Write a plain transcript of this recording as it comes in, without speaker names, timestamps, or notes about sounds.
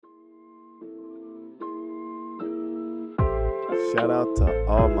Shout out to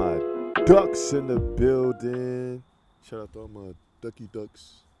all my ducks in the building. Shout out to all my ducky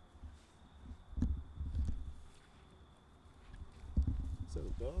ducks. Is that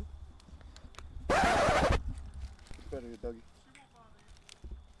a dog? Better here, doggy.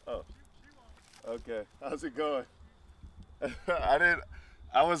 Oh, okay. How's it going? I didn't.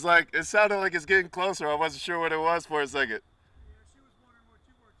 I was like, it sounded like it's getting closer. I wasn't sure what it was for a second.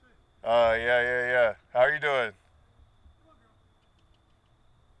 Yeah. How are you doing?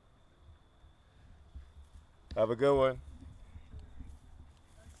 Have a good one.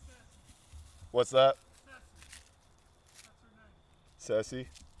 What's that? Sassy.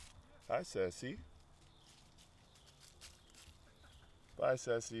 Hi, Sassy. Bye,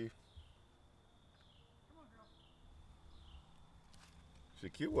 Sassy. She's a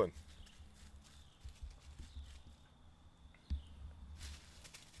cute one.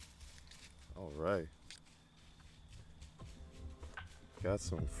 All right. Got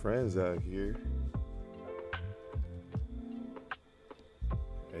some friends out here.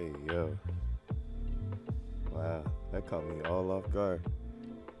 Hey, yo. Wow, that caught me all off guard.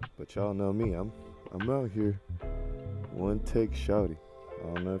 But y'all know me, I'm out here. One take shouty.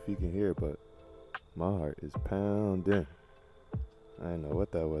 I don't know if you can hear, but my heart is pounding. I didn't know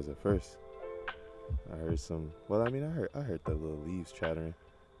what that was at first. I heard some. Well, I mean, I heard the little leaves chattering,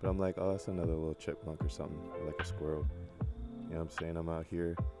 but I'm like, oh, it's another little chipmunk or something, or like a squirrel. You know what I'm saying? I'm out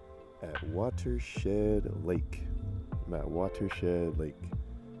here at Watershed Lake. I'm at Watershed Lake.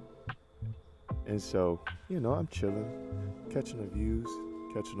 And so, you know, I'm chilling, catching the views,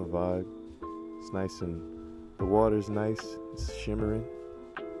 catching the vibe. It's nice and the water's nice, it's shimmering.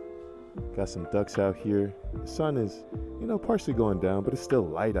 Got some ducks out here. The sun is, you know, partially going down, but it's still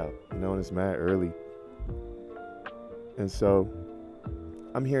light out, you know, and it's mad early. And so,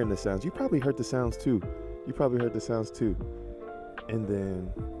 I'm hearing the sounds. You probably heard the sounds too. And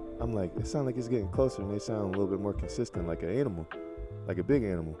then, I'm like, it sounds like it's getting closer, and they sound a little bit more consistent, like an animal, like a big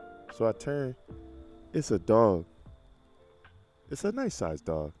animal. So I turn, it's a dog. It's a nice sized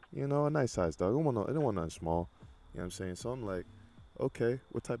dog, you know, a nice sized dog. I don't want nothing small, you know what I'm saying? So I'm like, okay,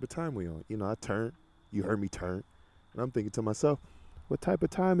 what type of time we on? You know, I turn, you heard me turn, and I'm thinking to myself, what type of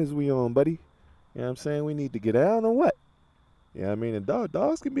time is we on, buddy? You know what I'm saying? We need to get out or what? Yeah, you know I mean, and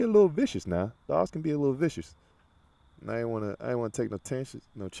dogs can be a little vicious now. Dogs can be a little vicious. And I ain't wanna take no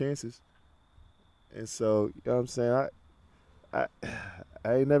chances. And so, you know what I'm saying? I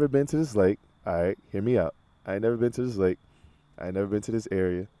I ain't never been to this lake. All right, hear me out. I ain't never been to this lake. I ain't never been to this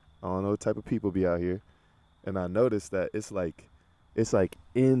area. I don't know what type of people be out here. And I noticed that it's like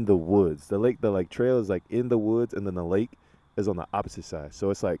in the woods. The like trail is like in the woods, and then the lake is on the opposite side. So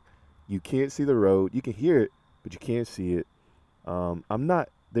it's like you can't see the road. You can hear it, but you can't see it. I'm not.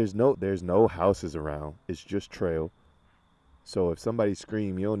 There's no houses around. It's just trail. So if somebody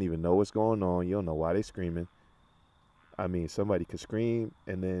scream, you don't even know what's going on. You don't know why they screaming. I mean, somebody could scream,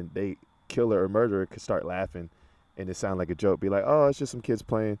 and then they killer or murderer could start laughing, and it sound like a joke. Be like, oh, it's just some kids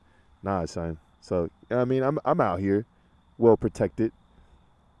playing. Nah, son. So I mean, I'm out here, well protected,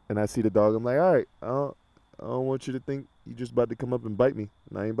 and I see the dog. I'm like, all right, I don't want you to think you just about to come up and bite me,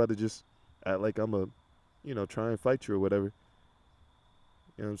 and I ain't about to just act like I'm a, you know, try and fight you or whatever.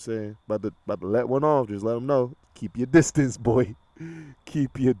 You know what I'm saying? About to let one off. Just let them know. Keep your distance, boy.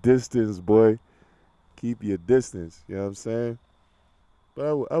 Keep your distance, boy. Keep your distance. You know what I'm saying?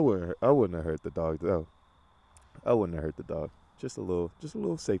 But I wouldn't have hurt the dog though. I wouldn't have hurt the dog. Just a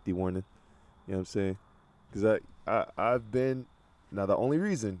little safety warning. You know what I'm saying? Because I've been, now the only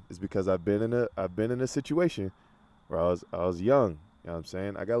reason is because I've been in a situation where I was young. You know what I'm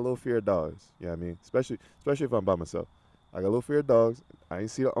saying? I got a little fear of dogs. You know what I mean? Especially if I'm by myself. I got a little fear of dogs. I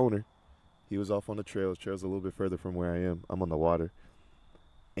ain't see the owner. He was off on the trails. Trails a little bit further from where I am. I'm on the water.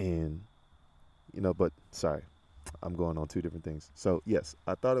 And, you know, but sorry. I'm going on two different things. So, yes,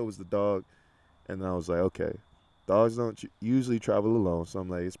 I thought it was the dog. And then I was like, okay. Dogs don't usually travel alone. So I'm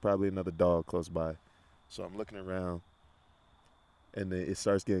like, it's probably another dog close by. So I'm looking around. And then it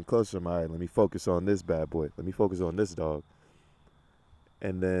starts getting closer. I'm all right, let me focus on this bad boy. Let me focus on this dog.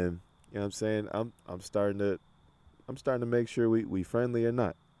 And then, you know what I'm saying? I'm starting to make sure we friendly or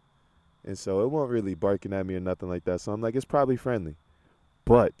not. And so it won't really barking at me or nothing like that. So I'm like, it's probably friendly.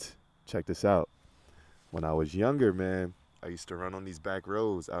 But check this out. When I was younger, man, I used to run on these back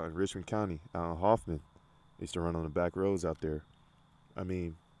roads out in Richmond County, out in Hoffman. I used to run on the back roads out there. I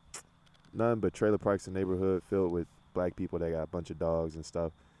mean, none but trailer parks in the neighborhood filled with black people that got a bunch of dogs and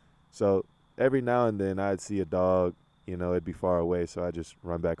stuff. So every now and then I'd see a dog, you know, it'd be far away, so I just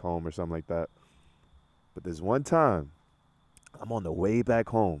run back home or something like that. But this one time, I'm on the way back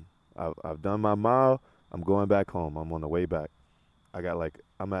home. I've done my mile. I'm going back home. I'm on the way back.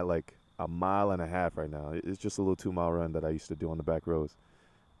 I'm at like a mile and a half right now. It's just a little 2 mile run that I used to do on the back roads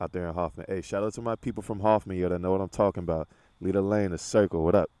out there in Hoffman. Hey, shout out to my people from Hoffman, yo, that know what I'm talking about. Leader Lane, the circle.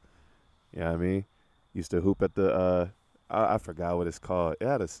 What up? You know what I mean? Used to hoop at the I forgot what it's called. It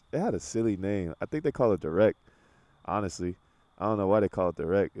had a silly name. I think they call it direct. Honestly, I don't know why they call it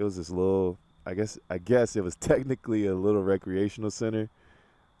direct. It was this little. I guess it was technically a little recreational center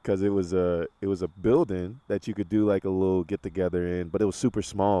because it was a building that you could do like a little get together in, but it was super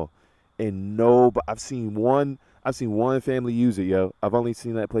small, and no. But I've seen one family use it, yo. I've only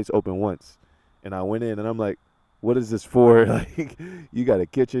seen that place open once, and I went in and I'm like, what is this for? Like, you got a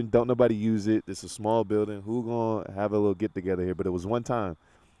kitchen, don't nobody use it. It's a small building. Who gonna have a little get together here? But it was one time,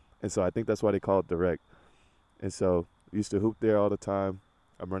 and so I think that's why they call it direct. And so we used to hoop there all the time.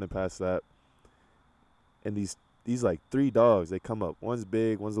 I'm running past that, and these like three dogs, they come up. One's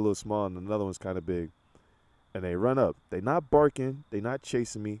big, one's a little small, and another one's kind of big. And they run up. They not barking, they not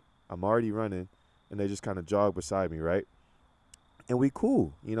chasing me. I'm already running, and they just kind of jog beside me, right? And we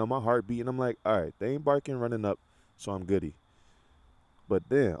cool. My heart beating. I'm like, all right, they ain't barking, running up, so I'm goody. But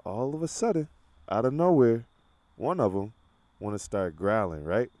then all of a sudden, out of nowhere, one of them want to start growling,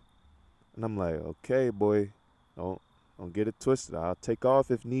 right? And I'm like, okay, boy, don't don't get it twisted. I'll take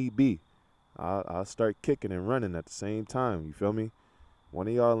off if need be. I'll start kicking and running at the same time. You feel me? One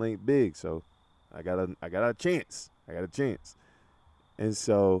of y'all ain't big, so I got a chance. I got a chance. And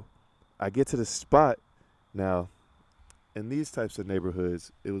so I get to the spot. Now, in these types of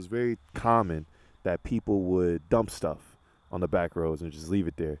neighborhoods, it was very common that people would dump stuff on the back roads and just leave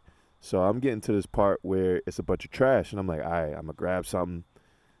it there. So I'm getting to this part where it's a bunch of trash, and I'm like, all right, I'm gonna grab something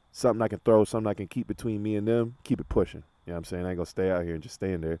I can throw, something I can keep between me and them, keep it pushing. You know what I'm saying? I ain't gonna stay out here and just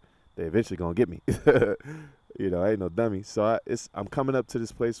stay in there. They eventually gonna get me. I ain't no dummy. So I'm coming up to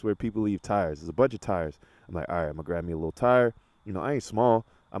this place where people leave tires. There's a bunch of tires. I'm like, all right, I'm gonna grab me a little tire. I ain't small.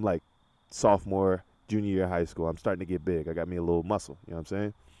 I'm like sophomore, junior year of high school. I'm starting to get big. I got me a little muscle. You know what I'm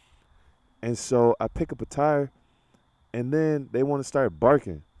saying? And so I pick up a tire, and then they want to start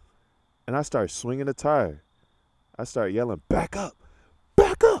barking, and I start swinging the tire. I start yelling, back up,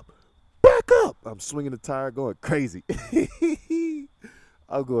 back up, back up. I'm swinging the tire, going crazy.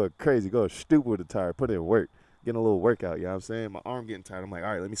 I'm going crazy, going stupid with the tire, putting in work, getting a little workout, you know what I'm saying? My arm getting tired. I'm like,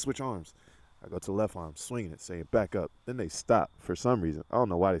 all right, let me switch arms. I go to the left arm, swinging it, saying back up. Then they stop for some reason. I don't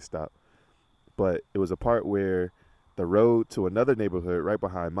know why they stopped, but it was a part where the road to another neighborhood right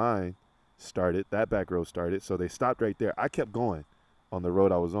behind mine started. That back road started, so they stopped right there. I kept going on the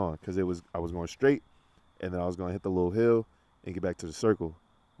road I was on because I was going straight, and then I was going to hit the little hill and get back to the circle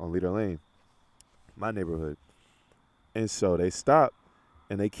on Leader Lane, my neighborhood. And so they stopped,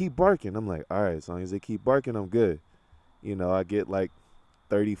 and they keep barking. I'm like, all right, as long as they keep barking, I'm good. I get like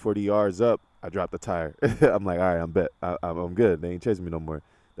 30, 40 yards up. I drop the tire. I'm like, all right, I'm good. They ain't chasing me no more.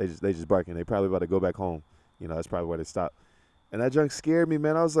 They just barking. They probably about to go back home. That's probably why they stopped. And that junk scared me,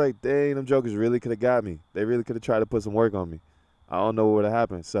 man. I was like, dang, them jokers really could have got me. They really could have tried to put some work on me. I don't know what would have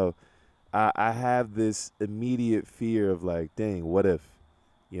happened. So I have this immediate fear of like, dang, what if?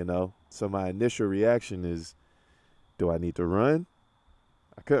 So my initial reaction is, do I need to run?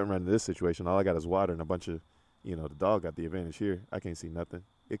 I couldn't run in this situation. All I got is water and a bunch of, the dog got the advantage here. I can't see nothing.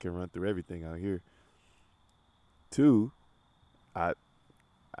 It can run through everything out here. Two, I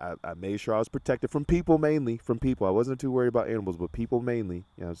I made sure I was protected from people, mainly from people. I wasn't too worried about animals, but people mainly.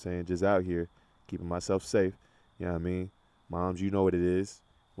 You know what I'm saying? Just out here, keeping myself safe. You know what I mean? Moms, you know what it is.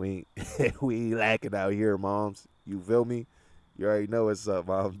 We ain't we ain't lacking out here, moms. You feel me? You already know what's up,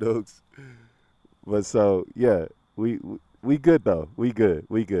 mom dudes. But so yeah, we good though. We good.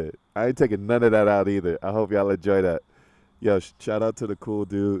 We good. I ain't taking none of that out either. I hope y'all enjoy that. Yo, shout out to the cool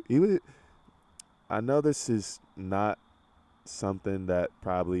dude. I know this is not something that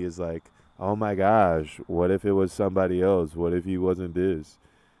probably is like, oh my gosh, what if it was somebody else? What if he wasn't this?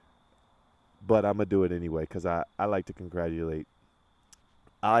 But I'm gonna do it anyway because I like to congratulate.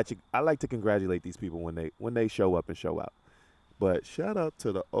 I like to congratulate these people when they show up and show out. But shout out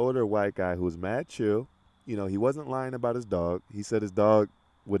to the older white guy who was mad chill. He wasn't lying about his dog. He said his dog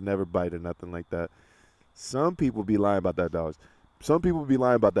would never bite or nothing like that. Some people be lying about that dogs. Some people be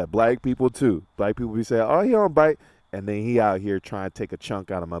lying about that. Black people too. Black people be saying, "Oh, he don't bite," and then he out here trying to take a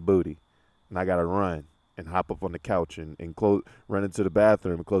chunk out of my booty, and I gotta run and hop up on the couch and run into the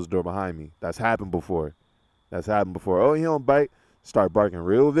bathroom and close the door behind me. That's happened before. That's happened before. Oh, he don't bite. Start barking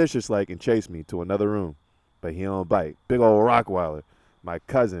real vicious like and chase me to another room, but he don't bite. Big old Rottweiler. My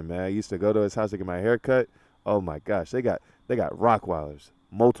cousin, man, I used to go to his house to get my hair cut. Oh my gosh, they got Rottweilers,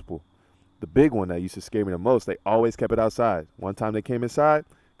 multiple. The big one that used to scare me the most, they always kept it outside. One time they came inside,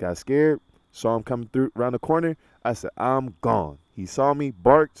 got scared, Saw him coming through around the corner. I said, I'm gone. He saw me,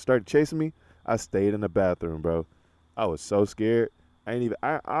 barked, started chasing me. I stayed in the bathroom, bro. I was so scared. I ain't even.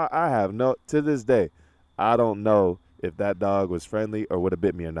 I have no. To this day, I don't know if that dog was friendly or would have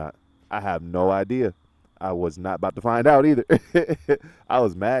bit me or not. I have no idea. I was not about to find out either. I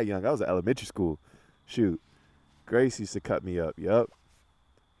was mad young. I was in elementary school. Shoot, Grace used to cut me up. Yup.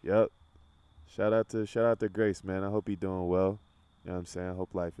 Shout out to Grace, man. I hope he doing well. You know what I'm saying? I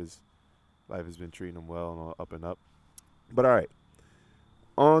hope life has been treating him well and all up and up. But all right,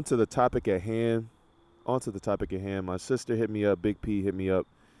 on to the topic at hand. My sister hit me up. Big P hit me up.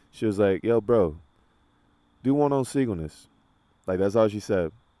 She was like, "Yo, bro, do one on singleness." Like that's all she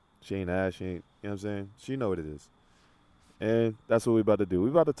said. She ain't asked. She ain't. You know what I'm saying? She know what it is, and that's what we about to do. We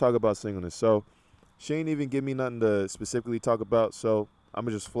about to talk about singleness. So she ain't even give me nothing to specifically talk about. So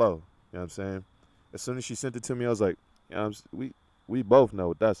I'ma just flow. You know what I'm saying? As soon as she sent it to me, I was like, you know, we both know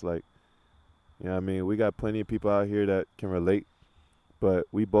what that's like. You know what I mean? We got plenty of people out here that can relate, but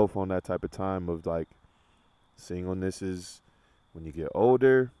we both on that type of time of like singleness is when you get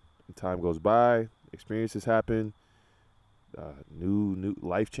older, and time goes by, experiences happen, new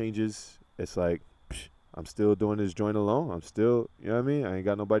life changes. It's like I'm still doing this joint alone. I'm still, you know what I mean? I ain't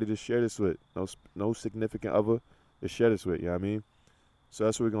got nobody to share this with. No significant other to share this with. You know what I mean? So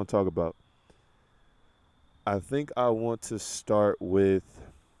that's what we're gonna talk about. I think I want to start with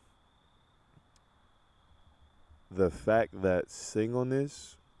the fact that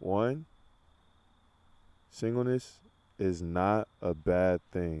singleness is not a bad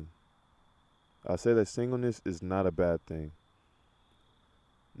thing. I'll say that singleness is not a bad thing.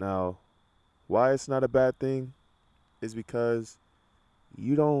 Now, why it's not a bad thing is because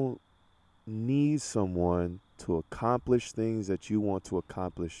you don't need someone to accomplish things that you want to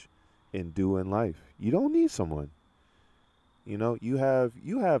accomplish and do in life. You don't need someone. You know, you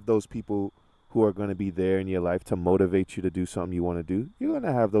have those people who are going to be there in your life to motivate you to do something you want to do. You're going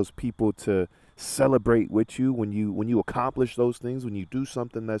to have those people to celebrate with you when you accomplish those things, when you do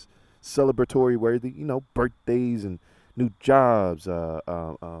something that's celebratory worthy, you know, birthdays and new jobs,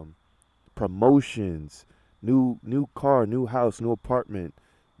 promotions, new car, new house, new apartment,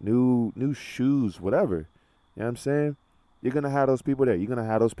 new shoes, whatever. You know what I'm saying? You're gonna have those people there. You're gonna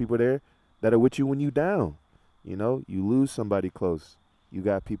have those people there that are with you when you down. You know, you lose somebody close. You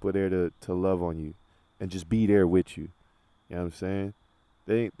got people there to love on you and just be there with you. You know what I'm saying?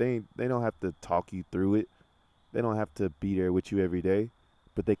 They don't have to talk you through it. They don't have to be there with you every day,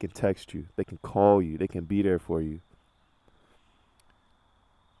 but they can text you. They can call you. They can be there for you.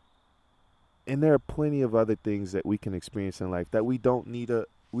 And there are plenty of other things that we can experience in life that we don't need a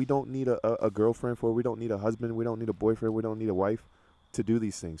girlfriend for. We don't need a husband. We don't need a boyfriend. We don't need a wife to do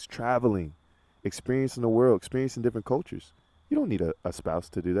these things. Traveling, experiencing the world, experiencing different cultures. You don't need a spouse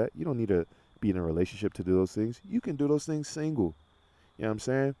to do that. You don't need to be in a relationship to do those things. You can do those things single. You know what I'm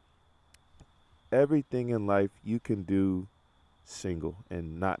saying? Everything in life you can do single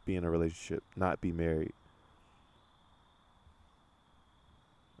and not be in a relationship, not be married.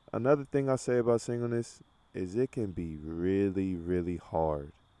 Another thing I say about singleness is it can be really, really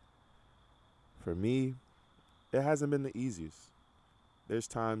hard. For me, it hasn't been the easiest. There's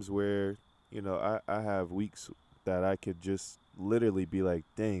times where, I have weeks that I could just literally be like,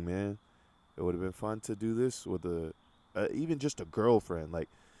 dang, man, it would have been fun to do this with even just a girlfriend. Like,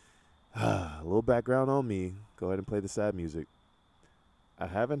 a little background on me. Go ahead and play the sad music. I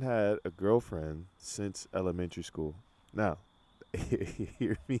haven't had a girlfriend since elementary school. Now,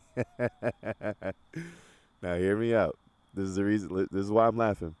 hear me. Now, hear me out. This is the reason. This is why I'm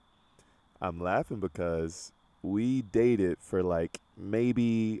laughing. I'm laughing because we dated for like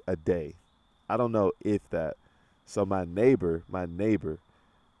maybe a day. I don't know if that. So my neighbor,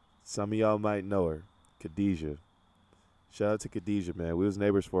 some of y'all might know her, Khadijah. Shout out to Khadijah, man. We was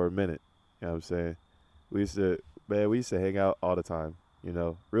neighbors for a minute. You know what I'm saying? We used to hang out all the time.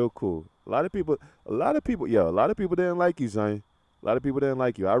 Real cool. A lot of people didn't like you, son. A lot of people didn't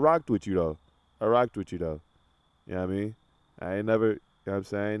like you. I rocked with you though. You know what I mean? I ain't never, you know what I'm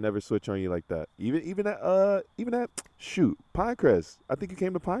saying? I ain't never switch on you like that. Even at shoot, Pinecrest. I think you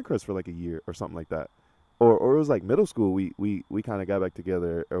came to Pinecrest for like a year or something like that. Or it was like middle school. We kind of got back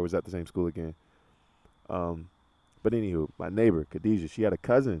together or was at the same school again. Um, but anywho, my neighbor, Khadijah, she had a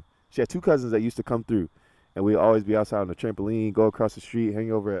cousin. She had two cousins that used to come through, and we'd always be outside on the trampoline, go across the street,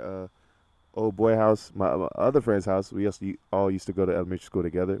 hang over at old boy house, my other friend's house. All used to go to elementary school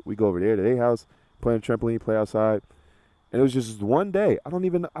together. We go over there to their house, play on the trampoline, play outside. And it was just one day. I don't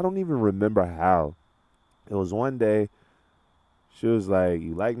even remember how. It was one day. She was like,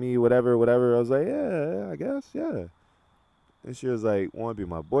 "You like me, whatever, whatever." I was like, "Yeah, I guess, yeah." And she was like, want to be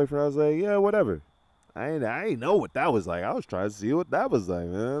my boyfriend? I was like, yeah, whatever. I ain't know what that was like. I was trying to see what that was like,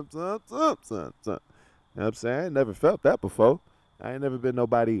 man. You know what I'm saying? I ain't never felt that before. I ain't never been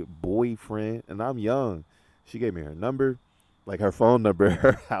nobody boyfriend, and I'm young. She gave me her number, like her phone number,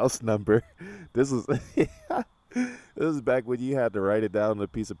 her house number. This was this was back when you had to write it down on a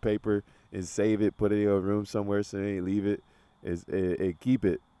piece of paper and save it, put it in your room somewhere so you ain't leave it, and keep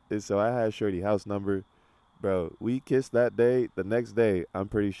it. And so I had Shorty house number. Bro, we kissed that day. The next day, I'm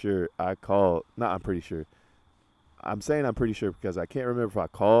pretty sure I called. Not, I'm pretty sure. I'm saying I'm pretty sure because I can't remember if I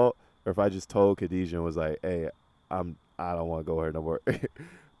called or if I just told Khadijah and was like, "Hey, I don't want to go with her no more."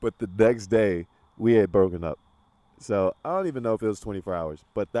 But the next day, we had broken up. So I don't even know if it was 24 hours.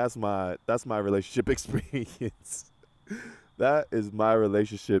 But that's my relationship experience. That is my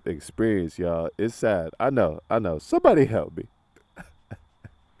relationship experience, y'all. It's sad. I know. I know. Somebody help me.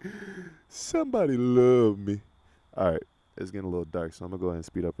 Somebody love me. All right, it's getting a little dark, so I'm gonna go ahead and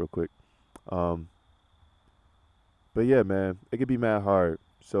speed up real quick. Um, but yeah, man, it could be mad hard.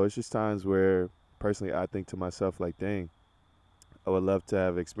 So it's just times where, personally, I think to myself like, dang, I would love to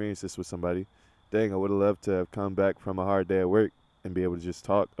have experienced this with somebody. Dang, I would have loved to have come back from a hard day at work and be able to just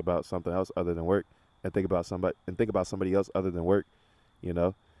talk about something else other than work, and think about somebody else other than work. You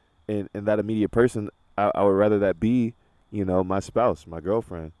know, and that immediate person, I would rather that be, my spouse, my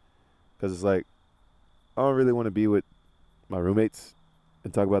girlfriend, because it's like I don't really want to be with my roommates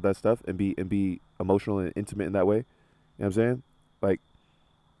and talk about that stuff and be emotional and intimate in that way. You know what I'm saying? Like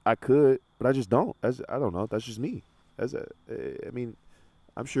I could, but I just don't. I don't know. That's just me. I mean,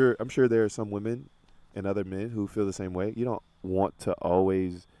 I'm sure there are some women and other men who feel the same way. You don't want to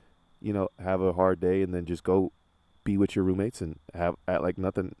always, have a hard day and then just go be with your roommates and have act like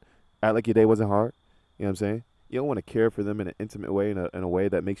nothing, act like your day wasn't hard. You know what I'm saying? You don't want to care for them in an intimate way, in a way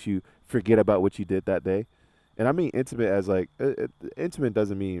that makes you forget about what you did that day. And I mean intimate as like intimate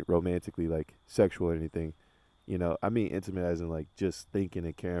doesn't mean romantically like sexual or anything. I mean intimate as in like just thinking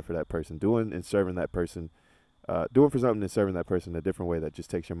and caring for that person, doing and serving that person, doing for something and serving that person in a different way that just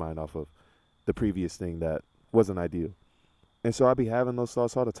takes your mind off of the previous thing that wasn't ideal. And so I be having those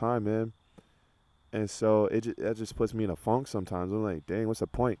thoughts all the time, man. And so that just puts me in a funk sometimes. I'm like, dang, what's the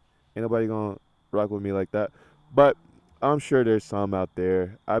point? Ain't nobody gonna rock with me like that. But I'm sure there's some out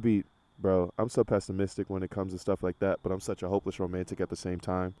there. Bro, I'm so pessimistic when it comes to stuff like that, but I'm such a hopeless romantic at the same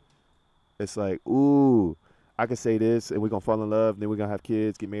time. It's like, ooh, I could say this and we're gonna fall in love, then we're gonna have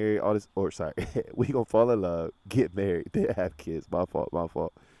kids, get married, all this, or sorry, we gonna fall in love, get married, then have kids. My fault, my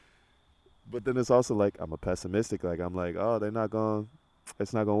fault. But then it's also like, I'm a pessimistic. Like, I'm like, oh,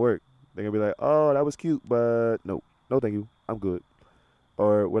 it's not gonna work. They're gonna be like, oh, that was cute, but no, no, thank you, I'm good,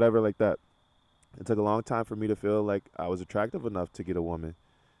 or whatever, like that. It took a long time for me to feel like I was attractive enough to get a woman,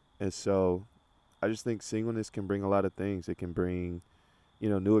 and so I just think singleness can bring a lot of things. It can bring,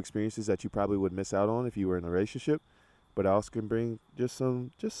 new experiences that you probably would miss out on if you were in a relationship, but it also can bring just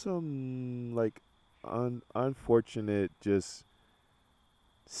some like unfortunate just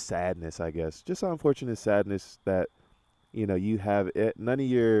sadness, I guess. Just unfortunate sadness that you have it. None of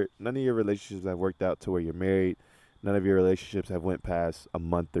your relationships have worked out to where you're married. None of your relationships have went past a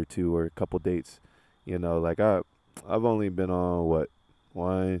month or two or a couple dates. Like I've only been on what,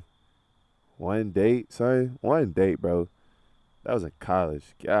 one one date. Sorry, one date, bro. That was in college.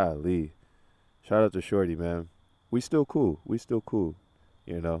 Golly, shout out to Shorty, man. We still cool. We still cool.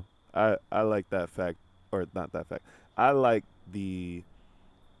 You know, I like that fact, or not that fact. I like the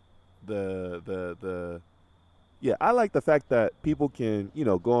yeah, I like the fact that people can,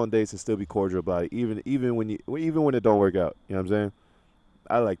 go on dates and still be cordial about it, even when it don't work out. You know what I'm saying?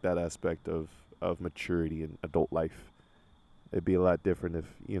 I like that aspect of maturity in adult life. It'd be a lot different if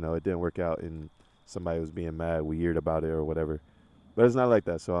it didn't work out and somebody was being mad, weird about it or whatever. But it's not like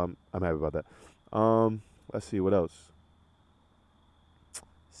that, so I'm happy about that. Let's see what else.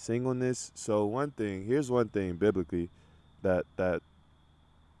 Singleness. So here's one thing biblically that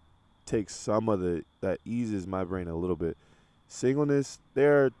takes some of that eases my brain a little bit. Singleness,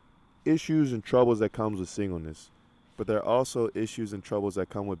 there are issues and troubles that comes with singleness, but there are also issues and troubles that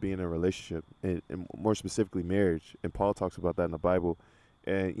come with being in a relationship, and more specifically marriage. And Paul talks about that in the Bible,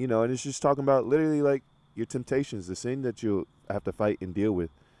 and and it's just talking about literally like your temptations, the sin that you'll have to fight and deal with.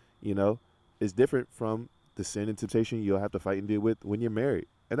 You know, is different from the sin and temptation you'll have to fight and deal with when you're married,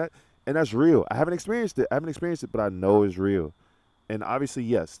 and that's real. I haven't experienced it, but I know it's real. And obviously,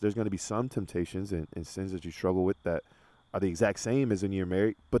 yes, there's going to be some temptations and sins that you struggle with that are the exact same as when you're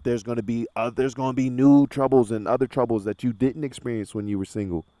married, but there's going to be new troubles and other troubles that you didn't experience when you were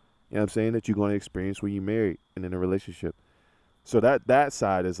single. You know what I'm saying? That you're going to experience when you're married and in a relationship. So that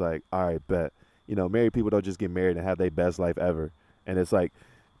side is like, all right, bet. Married people don't just get married and have their best life ever. And it's like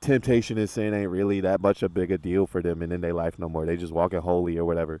temptation and sin ain't really that much a big a deal for them and in their life no more. They just walking holy or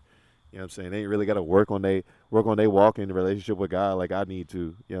whatever. You know what I'm saying? They ain't really got to work on they walk in the relationship with God like I need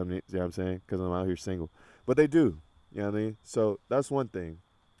to. You know what I'm saying? Because I'm out here single. But they do. You know what I mean? So that's one thing.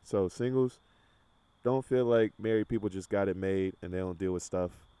 So singles, don't feel like married people just got it made and they don't deal with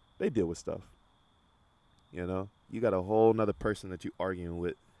stuff. They deal with stuff. You got a whole nother person that you arguing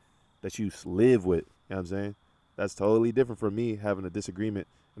with, that you live with. You know what I'm saying? That's totally different from me having a disagreement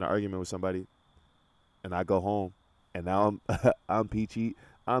and an argument with somebody, and I go home, and now I'm peachy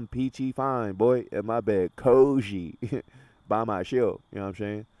fine, boy, in my bed, cozy, by myself. You know what I'm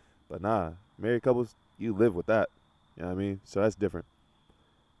saying? But nah, married couples, you live with that. You know what I mean? So that's different.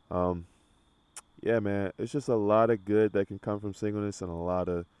 Um, yeah, man, it's just a lot of good that can come from singleness and a lot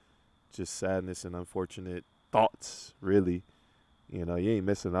of just sadness and unfortunate thoughts, really. You ain't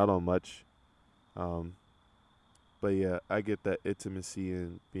missing out on much. Um, but yeah, I get that intimacy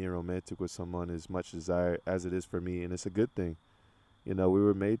and being romantic with someone is much desired as it is for me, and it's a good thing. We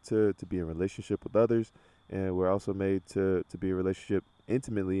were made to be in relationship with others, and we're also made to be in relationship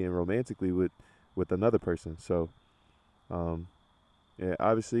intimately and romantically with another person. So, um, yeah,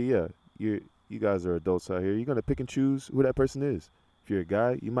 obviously, yeah, you guys are adults out here. You're gonna pick and choose who that person is. If you're a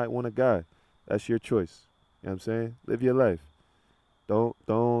guy, you might want a guy. That's your choice. You know what I'm saying? Live your life. Don't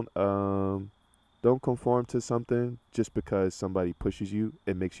conform to something just because somebody pushes you.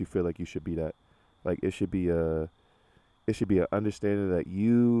 It makes you feel like you should be that. Like it should be a understanding that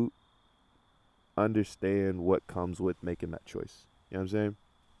you understand what comes with making that choice. You know what I'm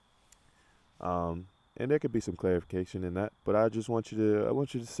saying? And there could be some clarification in that, but I want you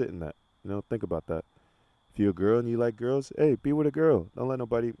to sit in that. Think about that. If you're a girl and you like girls, hey, be with a girl. Don't let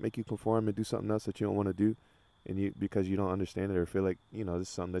nobody make you conform and do something else that you don't want to do, and because you don't understand it or feel like this is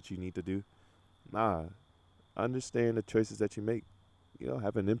something that you need to do. Nah, understand the choices that you make.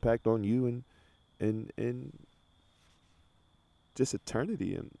 Have an impact on you and just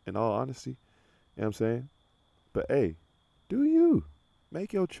eternity. In all honesty, you know what I'm saying. But hey, do you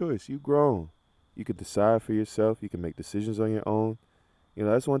make your choice? You grown. You can decide for yourself. You can make decisions on your own.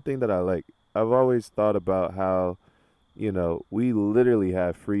 That's one thing that I like. I've always thought about how we literally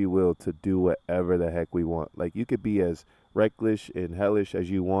have free will to do whatever the heck we want. Like you could be as reckless and hellish as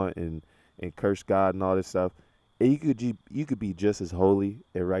you want and curse God and all this stuff. And you could be just as holy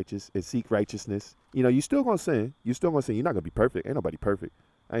and righteous and seek righteousness. You still gonna sin. You still gonna sin. You're not gonna be perfect. Ain't nobody perfect.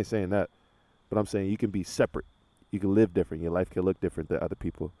 I ain't saying that. But I'm saying you can be separate. You can live different. Your life can look different than other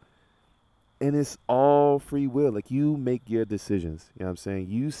people. And it's all free will. Like you make your decisions. You know what I'm saying?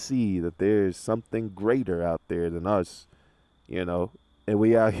 You see that there's something greater out there than us, you know, and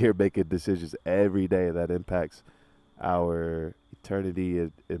we out here making decisions every day that impacts our eternity.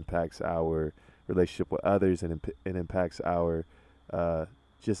 It impacts our relationship with others, and it impacts our uh,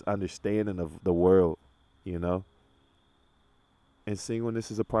 just understanding of the world, you know. And singleness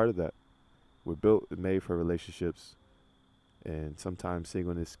is a part of that. We're built and made for relationships, and sometimes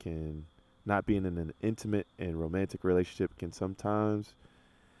singleness can not being in an intimate and romantic relationship can sometimes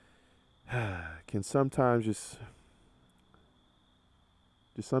just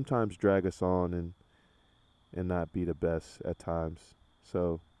sometimes drag us on and not be the best at times.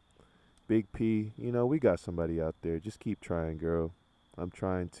 So Big P, we got somebody out there. Just keep trying, girl. I'm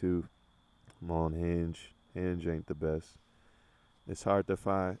trying to. I'm on Hinge. Hinge ain't the best. It's hard to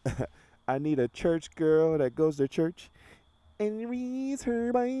find. I need a church girl that goes to church and reads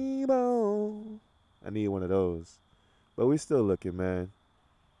her Bible. I need one of those. But we still looking, man.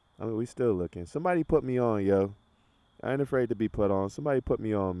 I mean, we still looking. Somebody put me on, yo. I ain't afraid to be put on. Somebody put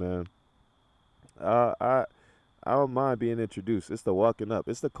me on, man. Uh, I I don't mind being introduced. It's the walking up.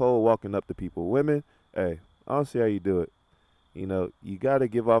 It's the cold walking up to people. Women, hey, I don't see how you do it. You got to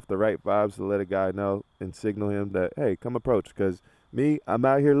give off the right vibes to let a guy know and signal him that, hey, come approach. Because me, I'm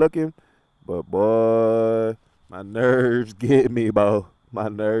out here looking, but boy, my nerves get me, bro. My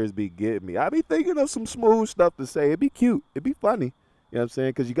nerves be getting me. I be thinking of some smooth stuff to say. It'd be cute. It'd be funny. You know what I'm saying?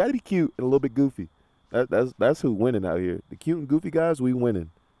 Because you got to be cute and a little bit goofy. That's who winning out here. The cute and goofy guys, we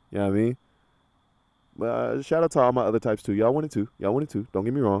winning. You know what I mean? Shout out to all my other types too. Y'all winning too. Y'all winning too. Don't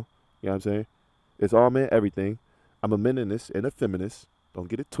get me wrong. You know what I'm saying? It's all men, everything. I'm a meninist and a feminist. Don't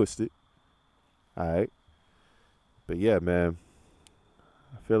get it twisted. All right. But yeah, man.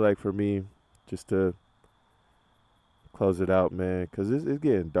 I feel like for me, just to close it out, man, because it's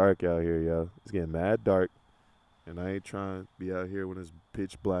getting dark out here, yo. It's getting mad dark. And I ain't trying to be out here when it's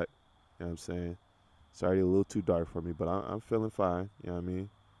pitch black. You know what I'm saying? It's already a little too dark for me, but I'm feeling fine. You know what I mean?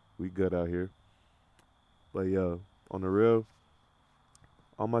 We good out here. But yo, on the real,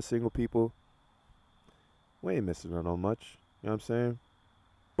 all my single people, we ain't missing out on much. You know what I'm saying?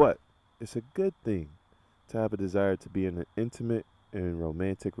 But it's a good thing to have a desire to be in an intimate and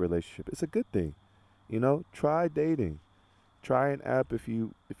romantic relationship. It's a good thing. Try dating. Try an app if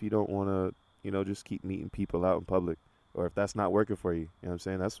you don't want to, just keep meeting people out in public, or if that's not working for you. You know what I'm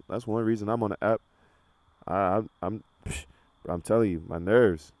saying? That's one reason I'm on the app. I'm telling you, my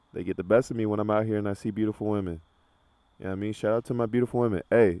nerves, they get the best of me when I'm out here and I see beautiful women. You know what I mean? Shout out to my beautiful women.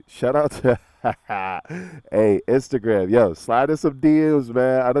 Hey, shout out to hey, Instagram. Yo, slide in some DMs,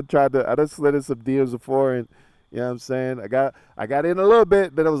 man. I done slid in some DMs before, and you know what I'm saying? I got in a little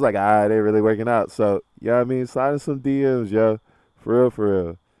bit, then I was like, it ain't really working out. So, you know what I mean? Slide in some DMs, yo. For real, for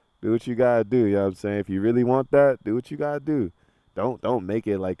real. Do what you gotta do, you know what I'm saying? If you really want that, do what you gotta do. Don't make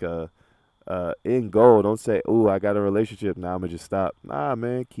it like a end goal. Don't say, "Ooh, I got a relationship now. I'ma just stop." Nah,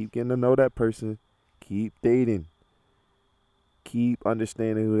 man. Keep getting to know that person. Keep dating. Keep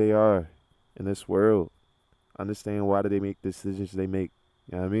understanding who they are in this world. Understand why do they make decisions they make.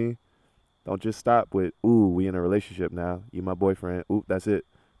 You know what I mean? Don't just stop with, "Ooh, we in a relationship now. You my boyfriend. Ooh, that's it."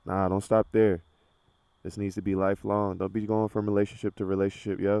 Nah, don't stop there. This needs to be lifelong. Don't be going from relationship to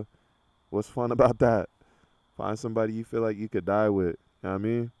relationship, yo. What's fun about that? Find somebody you feel like you could die with. You know what I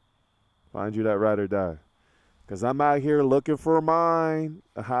mean? Find you that ride or die. Cause I'm out here looking for mine.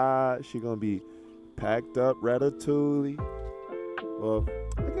 Aha, she gonna be packed up, ratatouille. Well,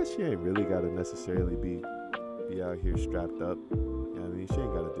 I guess she ain't really gotta necessarily be out here strapped up. You know what I mean? She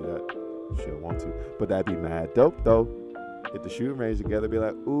ain't gotta do that. She don't want to. But that'd be mad dope though. Hit the shooting range together, be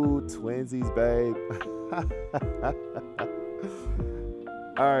like, ooh, twinsies, babe.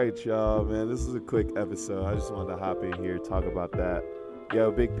 Alright, y'all, man. This is a quick episode. I just wanted to hop in here, talk about that.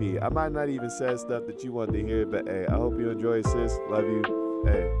 Yo, Big P, I might not even say stuff that you wanted to hear, but hey, I hope you enjoy, sis. Love you.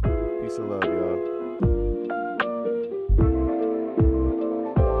 Hey, peace and love, y'all.